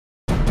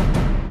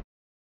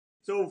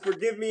So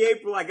forgive me,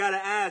 April. I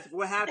gotta ask,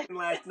 what happened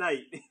last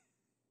night?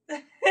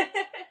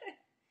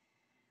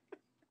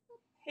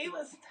 He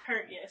was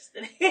hurt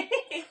yesterday.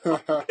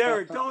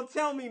 Derrick, don't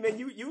tell me, man.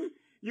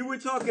 You were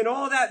talking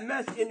all that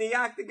mess in the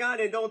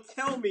octagon, and don't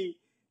tell me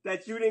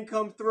that you didn't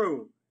come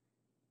through.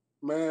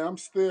 Man, I'm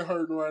still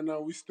hurting right now.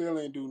 We still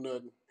ain't do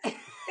nothing.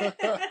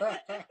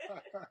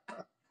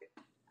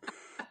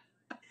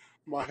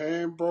 My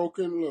hand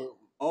broken. Look.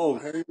 Oh,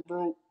 my hand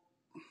broke.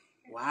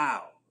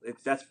 Wow,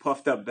 that's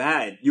puffed up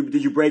bad.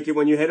 Did you break it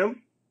when you hit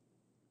him?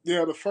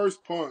 Yeah, the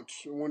first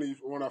punch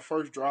when I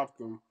first dropped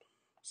him,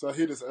 so I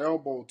hit his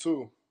elbow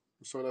too.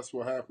 So that's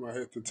what happened. I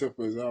hit the tip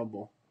of his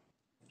elbow.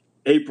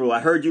 April,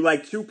 I heard you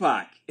like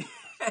Tupac.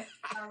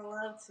 I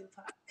love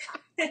Tupac.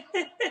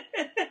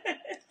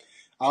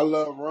 I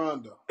love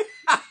Ronda.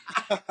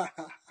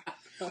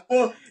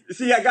 Well,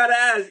 see, I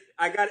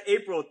got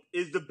April.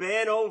 Is the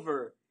ban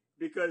over?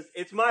 Because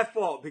it's my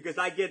fault. Because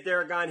I get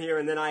Derrick on here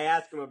and then I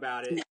ask him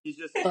about it. He's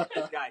just a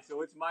nice guy,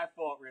 so it's my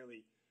fault,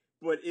 really.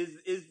 But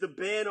is the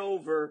ban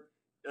over?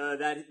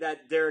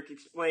 That Derrick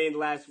explained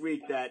last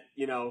week that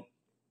you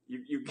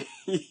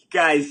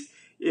guys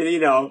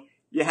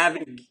you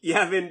haven't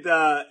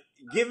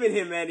given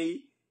him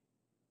any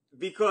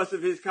because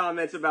of his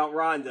comments about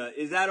Ronda.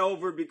 Is that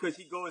over because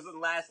he goes on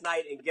last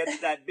night and gets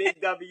that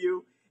big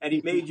W and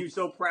he made you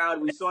so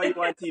proud? We saw you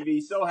on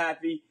TV, so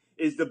happy.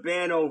 Is the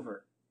ban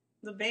over?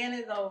 The ban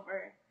is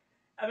over.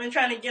 I've been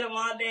trying to get him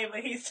all day,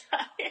 but he's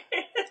tired.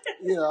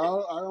 Yeah,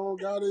 I don't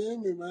got it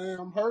in me, man.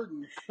 I'm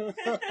hurting.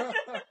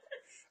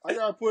 I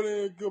gotta put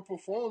in a good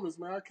performance,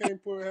 man. I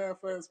can't put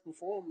half-ass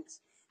performance.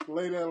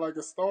 Lay there like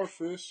a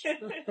starfish.